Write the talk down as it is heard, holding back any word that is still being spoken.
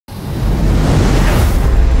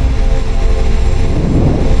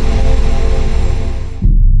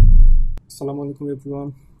আসসালামু আলাইকুম এভরিওয়ান,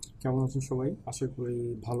 কেমন আছেন সবাই? আশা করি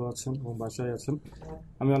ভালো আছেন এবং বাসায় আছেন।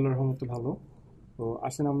 আমি আল্লাহর রহমতে ভালো। তো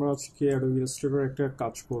আসেন আমরা আজকে Adobe Illustrator একটা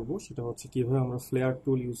কাজ করব, সেটা হচ্ছে কিভাবে আমরা ফ্লেয়ার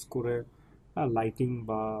টুল ইউজ করে লাইটিং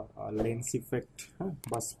বা লেন্স ইফেক্ট, হ্যাঁ,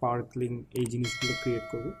 বা স্পার্কলিং এই জিনিসগুলো ক্রিয়েট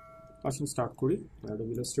করব। আসেন স্টার্ট করি।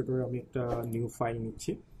 Adobe Illustrator আমি একটা নিউ ফাইল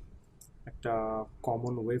নিচ্ছি, একটা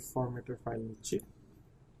কমন ওয়েব ফরম্যাটের ফাইল নিচ্ছি।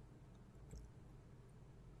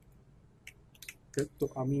 ওকে, তো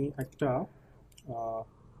আমি একটা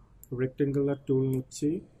রেক্টেঙ্গুলার টুল নিচ্ছি,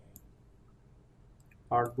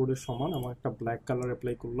 আর্টবোর্ডের সমান। আমার একটা ব্ল্যাক কালার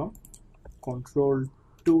অ্যাপ্লাই করলাম,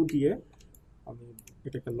 Ctrl+2 দিয়ে আমি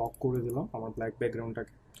এটাকে লক করে দিলাম আমার ব্ল্যাক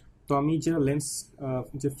ব্যাকগ্রাউন্ডটাকে। তো আমি যে লেন্স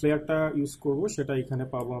যে ফ্লেয়ারটা ইউজ করব সেটা এখানে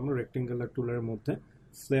পাবো আমরা রেক্টেঙ্গুলার টুলের মধ্যে,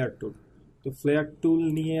 ফ্লেয়ার টুল। তো ফ্লেয়ার টুল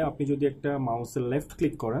নিয়ে আপনি যদি একটা মাউসের লেফট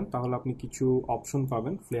ক্লিক করেন তাহলে আপনি কিছু অপশন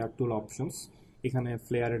পাবেন, ফ্লেয়ার টুল অপশনস। এখানে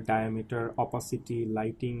ফ্লেয়ারের diameter, opacity,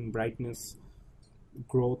 lighting, brightness,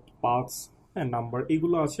 growth, paths, হ্যাঁ, নাম্বার,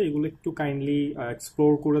 এগুলো আছে। এগুলো একটু কাইন্ডলি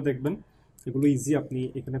এক্সপ্লোর করে দেখবেন। এগুলো ইজি, আপনি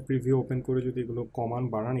এখানে প্রিভিউ ওপেন করে যদি এগুলো কমান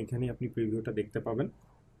বাড়ান এখানেই আপনি প্রিভিউটা দেখতে পাবেন,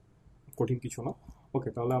 কঠিন কিছু না। ওকে,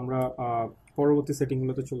 তাহলে আমরা পরবর্তী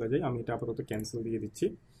সেটিংগুলোতে চলে যাই। আমি এটা আপাতত ক্যান্সেল দিয়ে দিচ্ছি।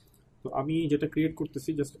 তো আমি যেটা ক্রিয়েট করতেছি,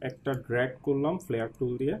 জাস্ট একটা ড্র্যাগ করলাম ফ্লেয়ার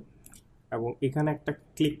টুল দিয়ে এবং এখানে একটা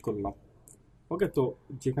ক্লিক করলাম। ওকে, তো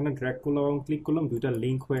যেখানে ড্র্যাগ করলাম এবং ক্লিক করলাম দুইটা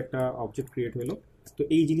লিঙ্ক হয়ে একটা অবজেক্ট ক্রিয়েট হলো। তো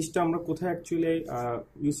এই জিনিসটা আমরা কোথায় অ্যাকচুয়ালি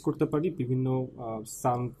ইউজ করতে পারি? বিভিন্ন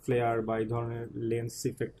সান ফ্লেয়ার বা এই ধরনের লেন্স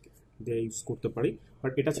ইফেক্ট দিয়ে ইউজ করতে পারি।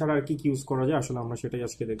 বাট এটা ছাড়া আর কি কি ইউজ করা যায় আসলে আমরা সেটাই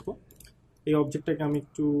আজকে দেখবো। এই অবজেক্টটাকে আমি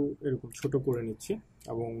একটু এরকম ছোট করে নিচ্ছি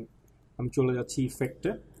এবং আমি চলে যাচ্ছি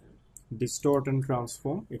ইফেক্টে, ডিস্টর্ট অ্যান্ড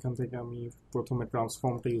ট্রান্সফর্ম। এখান থেকে আমি প্রথমে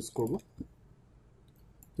ট্রান্সফর্মটা ইউজ করব।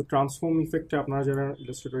 তো ট্রান্সফর্ম ইফেক্টে আপনারা যারা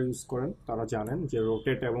ইলাস্ট্রেটর ইউজ করেন তারা জানেন যে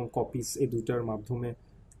রোটেট এবং কপিস এই দুইটার মাধ্যমে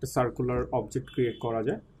একটা সার্কুলার অবজেক্ট ক্রিয়েট করা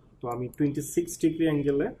যায়। তো আমি 26 ডিগ্রি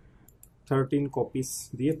অ্যাঙ্গেলে 13 কপিস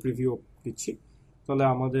দিয়ে প্রিভিউ দিচ্ছি, তাহলে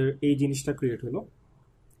আমাদের এই জিনিসটা ক্রিয়েট হলো।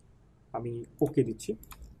 আমি ওকে দিচ্ছি।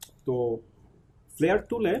 তো ফ্লেয়ার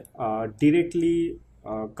টুলে ডিরেক্টলি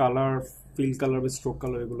কালার, ফিল কালার বা স্ট্রোক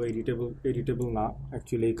কালার এগুলো এডিটেবল না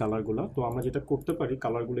অ্যাকচুয়ালি এই কালারগুলো। তো আমরা যেটা করতে পারি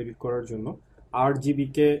কালারগুলো এডিট করার জন্য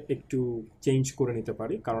RGBকে একটু চেঞ্জ করে নিতে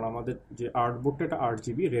পারি, কারণ আমাদের যে আর্টবোর্ডটা এটা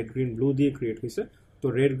RGB রেড গ্রিন ব্লু দিয়ে ক্রিয়েট হয়েছে। তো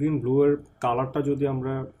রেড গ্রিন ব্লু এর কালারটা যদি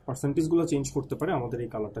আমরা পার্সেন্টেজগুলো চেঞ্জ করতে পারি আমাদের এই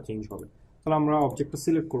কালারটা চেঞ্জ হবে। তাহলে আমরা অবজেক্টটা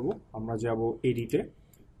সিলেক্ট করব, আমরা যাব এডিটে,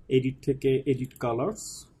 এডিট থেকে edit colours,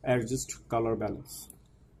 adjust colour balance.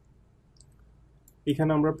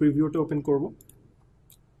 এখানে আমরা প্রিভিউটা ওপেন করব।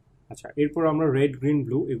 আচ্ছা, এরপর আমরা রেড গ্রিন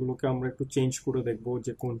ব্লু এগুলোকে আমরা একটু চেঞ্জ করে দেখব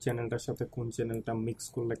যে কোন চ্যানেলটার সাথে কোন চ্যানেলটা মিক্স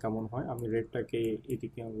করলে কেমন হয়। আমি রেডটাকে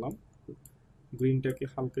এদিকে আনলাম, গ্রিনটাকে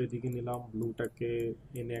হালকা এদিকে নিলাম, ব্লুটাকে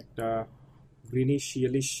এনে একটা গ্রিনিশ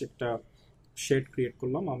ইয়েলিশ একটা শেড ক্রিয়েট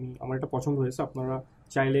করলাম। আমার এটা পছন্দ হয়েছে। আপনারা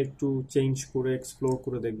চাইলে একটু চেঞ্জ করে এক্সপ্লোর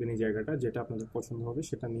করে দেখবেন এই জায়গাটা, যেটা আপনাদের পছন্দ হবে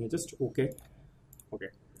সেটা নিয়ে জাস্ট ওকে। ওকে,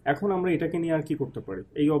 এখন আমরা এটাকে নিয়ে আর কি করতে পারি?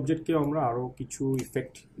 এই অবজেক্টকে আমরা আরও কিছু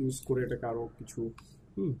ইফেক্ট ইউজ করে এটাকে আরও কিছু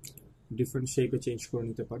ডিফারেন্ট শেপে চেঞ্জ করে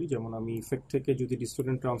নিতে পারি। যেমন আমি ইফেক্ট থেকে যদি ডিস্টর্ট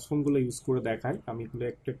এন্ড ট্রান্সফর্মগুলো ইউজ করে দেখাই, আমি এগুলো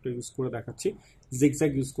একটা একটা ইউজ করে দেখাচ্ছি।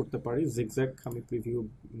 জিগজ্যাগ ইউজ করতে পারি, জিগজ্যাগ আমি প্রিভিউ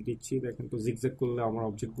দিচ্ছি। দেখেন তো জিগজ্যাগ করলে আমার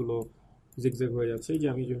অবজেক্টগুলো জিগজ্যাগ হয়ে যাচ্ছে। এই যে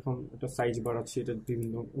আমি যখন এটা সাইজ বাড়াচ্ছি এটা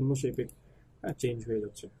বিভিন্ন অন্য শেপে চেঞ্জ হয়ে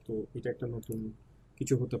যাচ্ছে। তো এটা একটা নতুন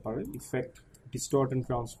কিছু হতে পারে। Effect, distort and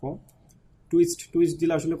transform. Twist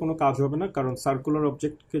দিলে আসলে কোনো কাজ হবে না, কারণ সার্কুলার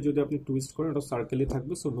অবজেক্টকে যদি আপনি টুইস্ট করেন এটা সার্কেলই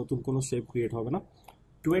থাকবে, সো নতুন কোনো শেপ ক্রিয়েট হবে না।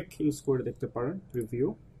 টুয়েক ইউজ করে দেখতে পারেন প্রিভিউ।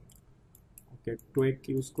 ওকে, টুয়েক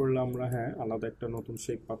ইউজ করলে আমরা আলাদা একটা নতুন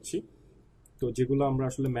শেপ পাচ্ছি। তো যেগুলো আমরা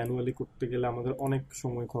আসলে ম্যানুয়ালি করতে গেলে আমাদের অনেক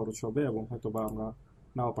সময় খরচ হবে এবং হয়তো বা আমরা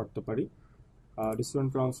নাও পারতে পারি। ডিস্টর্ট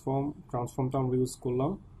ট্রান্সফর্মটা আমরা ইউজ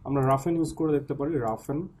করলাম। আমরা রাফেন ইউজ করে দেখতে পারি,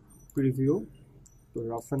 রাফেন প্রিভিউ। তো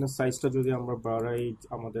রাফেনের সাইজটা যদি আমরা বাড়াই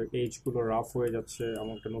আমাদের এজগুলো রাফ হয়ে যাচ্ছে,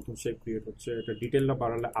 আমার একটা নতুন শেপ ক্রিয়েট হচ্ছে। এটা ডিটেলটা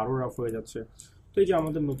বাড়ালে আরও রাফ হয়ে যাচ্ছে। তো এই যে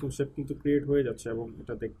আমাদের নতুন শেপ কিন্তু ক্রিয়েট হয়ে যাচ্ছে এবং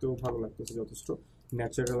এটা দেখতেও ভালো লাগতেছে, যথেষ্ট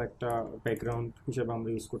ন্যাচারাল একটা ব্যাকগ্রাউন্ড হিসেবে আমরা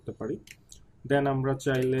ইউজ করতে পারি। দেন আমরা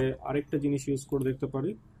চাইলে আরেকটা জিনিস ইউজ করে দেখতে পারি,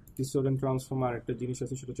 ডিস্টর্ট এন্ড ট্রান্সফর্ম আরেকটা জিনিস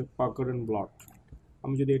আছে, সেটা হচ্ছে পাকার এন্ড ব্লট।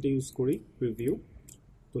 আমি যদি এটা ইউজ করি প্রিভিউ,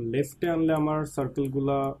 তো লেফটে আনলে আমার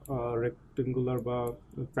সার্কেলগুলা রেক্টেঙ্গুলার বা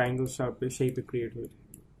ট্রায়াঙ্গেল শেপে ক্রিয়েট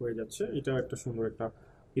হয়ে যাচ্ছে। এটা একটা সুন্দর একটা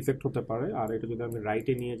ইফেক্ট হতে পারে। আর এটা যদি আমি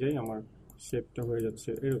রাইটে নিয়ে যাই আমার শেপটা হয়ে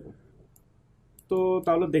যাচ্ছে এরকম। তো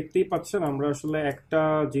তাহলে দেখতেই পাচ্ছেন আমরা আসলে একটা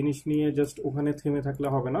জিনিস নিয়ে জাস্ট ওখানে থেমে থাকলে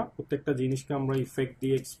হবে না, প্রত্যেকটা জিনিসকে আমরা ইফেক্ট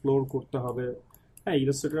দিয়ে এক্সপ্লোর করতে হবে। হ্যাঁ,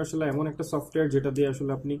 ইলাস্ট্রেটর আসলে এমন একটা সফটওয়্যার যেটা দিয়ে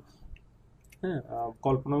আসলে আপনি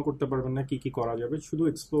কল্পনাও করতে পারবেন না কি কি করা যাবে, শুধু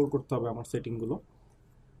এক্সপ্লোর করতে হবে আমার সেটিংগুলো।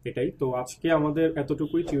 এটাই তো আজকে আমাদের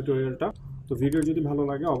এতটুকুই টিউটোরিয়ালটা। তো ভিডিও যদি ভালো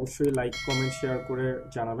লাগে অবশ্যই লাইক কমেন্ট শেয়ার করে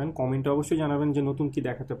জানাবেন, কমেন্টে অবশ্যই জানাবেন যে নতুন কি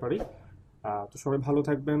দেখাতে পারি। তো সবাই ভালো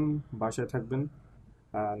থাকবেন, বাসায় থাকবেন।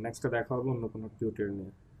 নেক্সটে দেখা হবে অন্য কোনো টিউটোরিয়াল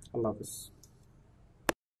নিয়ে। আল্লাহ হাফিজ।